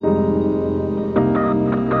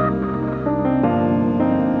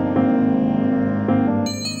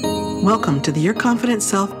Welcome to the Your Confident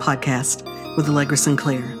Self podcast with Allegra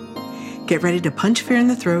Sinclair. Get ready to punch fear in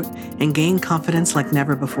the throat and gain confidence like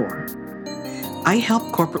never before. I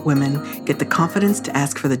help corporate women get the confidence to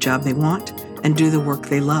ask for the job they want and do the work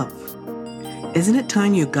they love. Isn't it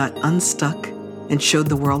time you got unstuck and showed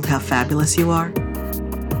the world how fabulous you are?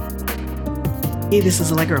 Hey, this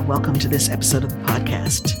is Allegra. Welcome to this episode of the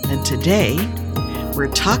podcast. And today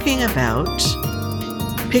we're talking about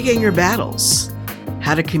picking your battles.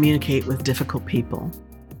 How to communicate with difficult people.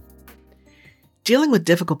 Dealing with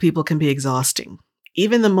difficult people can be exhausting.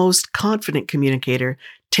 Even the most confident communicator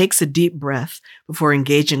takes a deep breath before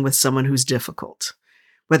engaging with someone who's difficult.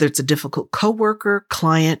 Whether it's a difficult coworker,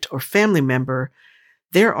 client, or family member,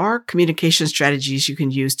 there are communication strategies you can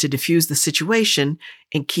use to diffuse the situation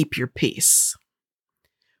and keep your peace.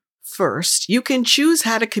 First, you can choose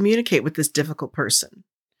how to communicate with this difficult person.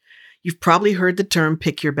 You've probably heard the term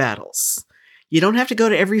pick your battles. You don't have to go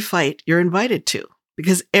to every fight you're invited to,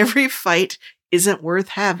 because every fight isn't worth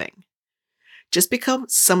having. Just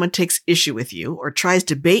because someone takes issue with you or tries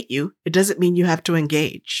to bait you, it doesn't mean you have to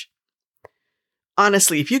engage.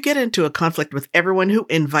 Honestly, if you get into a conflict with everyone who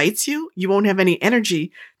invites you, you won't have any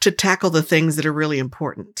energy to tackle the things that are really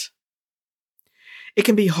important. It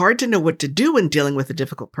can be hard to know what to do when dealing with a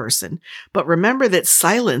difficult person, but remember that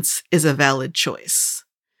silence is a valid choice.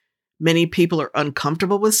 Many people are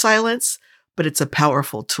uncomfortable with silence, but it's a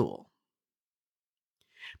powerful tool.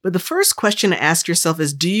 But the first question to ask yourself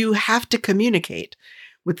is, do you have to communicate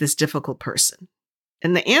with this difficult person?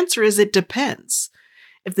 And the answer is, it depends.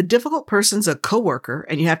 If the difficult person's a coworker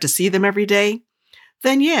and you have to see them every day,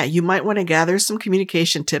 then yeah, you might want to gather some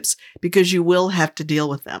communication tips because you will have to deal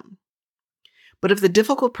with them. But if the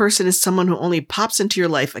difficult person is someone who only pops into your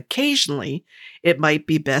life occasionally, it might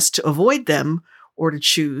be best to avoid them or to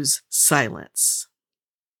choose silence.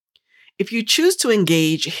 If you choose to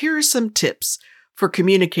engage, here are some tips for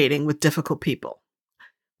communicating with difficult people.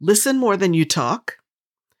 Listen more than you talk.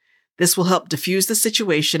 This will help diffuse the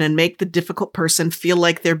situation and make the difficult person feel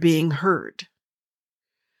like they're being heard.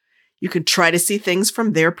 You can try to see things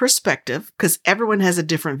from their perspective because everyone has a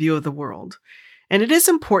different view of the world. And it is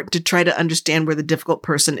important to try to understand where the difficult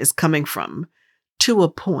person is coming from, to a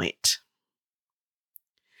point.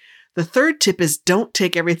 The third tip is don't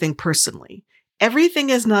take everything personally. Everything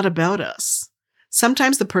is not about us.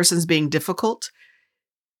 Sometimes the person's being difficult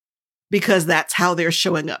because that's how they're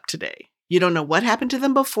showing up today. You don't know what happened to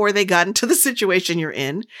them before they got into the situation you're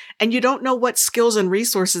in, and you don't know what skills and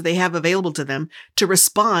resources they have available to them to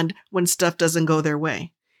respond when stuff doesn't go their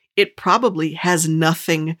way. It probably has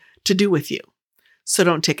nothing to do with you, so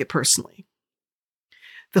don't take it personally.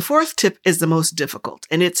 The fourth tip is the most difficult,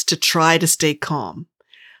 and it's to try to stay calm.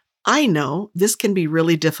 I know this can be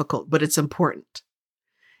really difficult, but it's important.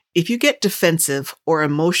 If you get defensive or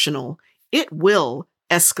emotional, it will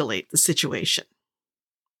escalate the situation.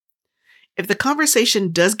 If the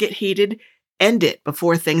conversation does get heated, end it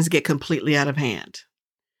before things get completely out of hand.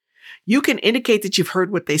 You can indicate that you've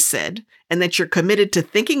heard what they said and that you're committed to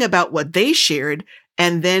thinking about what they shared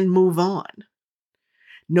and then move on.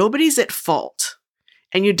 Nobody's at fault,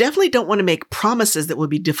 and you definitely don't want to make promises that will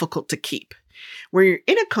be difficult to keep. When you're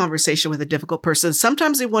in a conversation with a difficult person,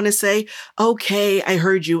 sometimes they want to say, okay, I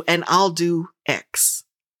heard you and I'll do X.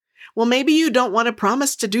 Well, maybe you don't want to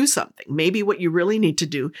promise to do something. Maybe what you really need to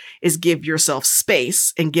do is give yourself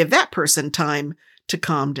space and give that person time to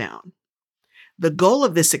calm down. The goal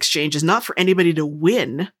of this exchange is not for anybody to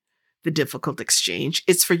win the difficult exchange.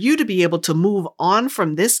 It's for you to be able to move on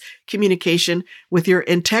from this communication with your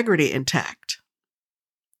integrity intact.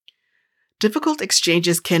 Difficult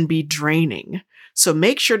exchanges can be draining, so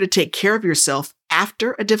make sure to take care of yourself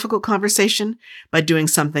after a difficult conversation by doing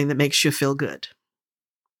something that makes you feel good.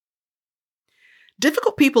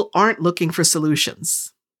 Difficult people aren't looking for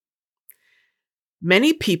solutions.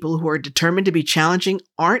 Many people who are determined to be challenging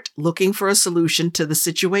aren't looking for a solution to the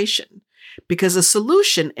situation, because a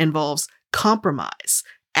solution involves compromise,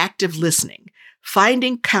 active listening,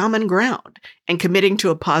 finding common ground, and committing to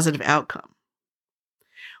a positive outcome.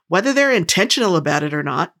 Whether they're intentional about it or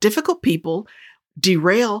not, difficult people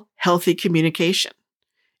derail healthy communication.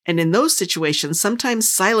 And in those situations,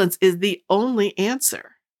 sometimes silence is the only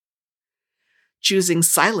answer. Choosing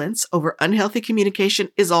silence over unhealthy communication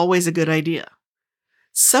is always a good idea.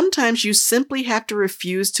 Sometimes you simply have to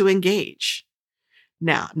refuse to engage.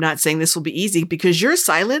 Now, I'm not saying this will be easy because your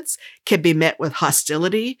silence can be met with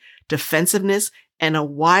hostility, defensiveness, and a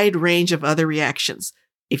wide range of other reactions.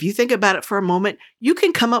 If you think about it for a moment, you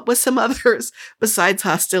can come up with some others besides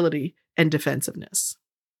hostility and defensiveness.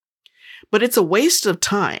 but it's a waste of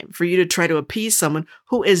time for you to try to appease someone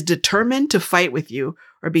who is determined to fight with you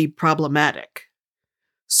or be problematic.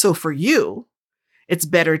 So for you, it's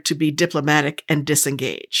better to be diplomatic and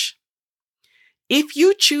disengage. If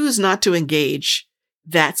you choose not to engage,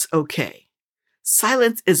 that's okay.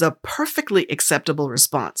 Silence is a perfectly acceptable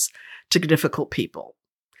response to difficult people.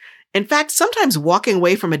 In fact, sometimes walking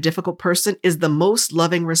away from a difficult person is the most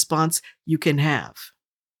loving response you can have.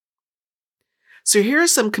 So here are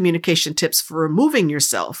some communication tips for removing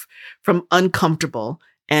yourself from uncomfortable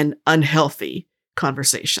and unhealthy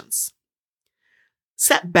conversations.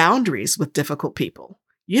 Set boundaries with difficult people.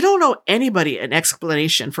 You don't owe anybody an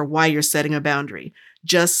explanation for why you're setting a boundary.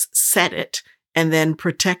 Just set it and then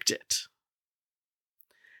protect it.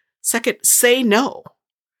 Second, say no.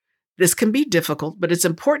 This can be difficult, but it's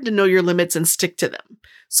important to know your limits and stick to them.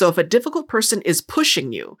 So if a difficult person is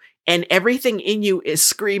pushing you and everything in you is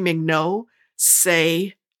screaming no,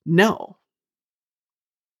 say no.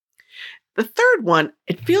 The third one,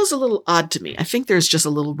 it feels a little odd to me. I think there's just a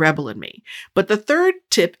little rebel in me. But the third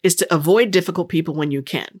tip is to avoid difficult people when you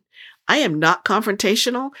can. I am not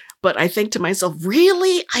confrontational, but I think to myself,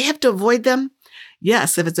 really? I have to avoid them?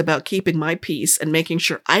 Yes, if it's about keeping my peace and making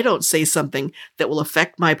sure I don't say something that will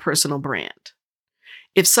affect my personal brand.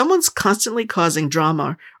 If someone's constantly causing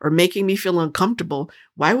drama or making me feel uncomfortable,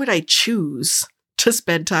 why would I choose to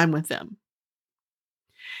spend time with them?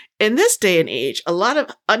 In this day and age, a lot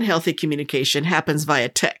of unhealthy communication happens via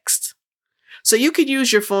text. So you could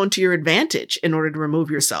use your phone to your advantage in order to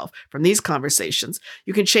remove yourself from these conversations.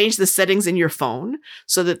 You can change the settings in your phone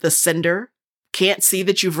so that the sender can't see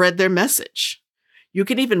that you've read their message. You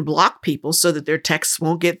can even block people so that their texts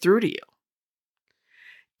won't get through to you.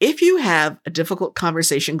 If you have a difficult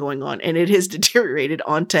conversation going on and it has deteriorated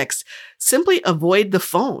on text, simply avoid the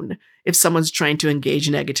phone if someone's trying to engage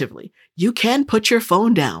negatively. You can put your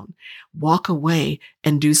phone down, walk away,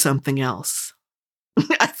 and do something else.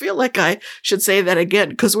 I feel like I should say that again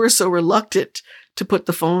because we're so reluctant to put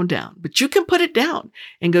the phone down. But you can put it down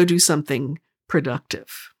and go do something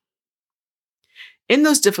productive. In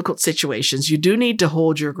those difficult situations, you do need to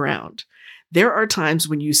hold your ground. There are times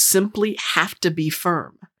when you simply have to be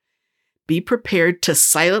firm. Be prepared to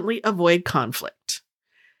silently avoid conflict.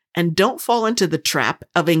 And don't fall into the trap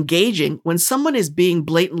of engaging when someone is being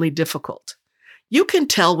blatantly difficult. You can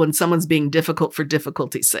tell when someone's being difficult for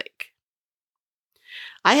difficulty's sake.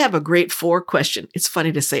 I have a great 4-question. It's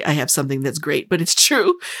funny to say I have something that's great, but it's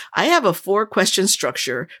true. I have a 4-question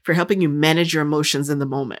structure for helping you manage your emotions in the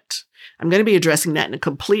moment. I'm going to be addressing that in a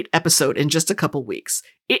complete episode in just a couple weeks.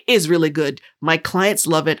 It is really good. My clients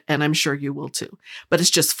love it, and I'm sure you will too. But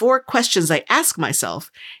it's just 4 questions I ask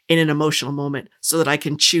myself in an emotional moment so that I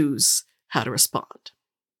can choose how to respond.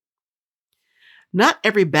 Not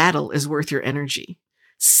every battle is worth your energy.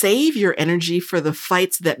 Save your energy for the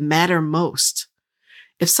fights that matter most.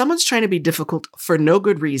 If someone's trying to be difficult for no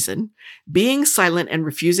good reason, being silent and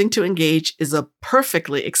refusing to engage is a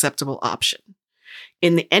perfectly acceptable option.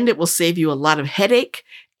 In the end, it will save you a lot of headache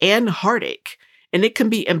and heartache, and it can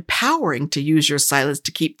be empowering to use your silence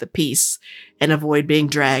to keep the peace and avoid being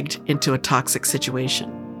dragged into a toxic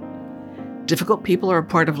situation. Difficult people are a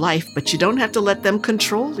part of life, but you don't have to let them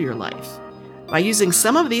control your life. By using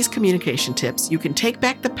some of these communication tips, you can take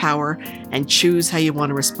back the power and choose how you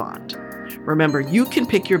want to respond. Remember, you can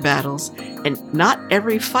pick your battles, and not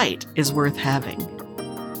every fight is worth having.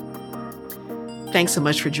 Thanks so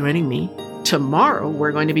much for joining me. Tomorrow,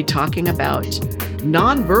 we're going to be talking about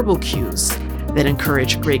nonverbal cues that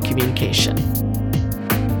encourage great communication.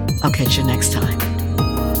 I'll catch you next time.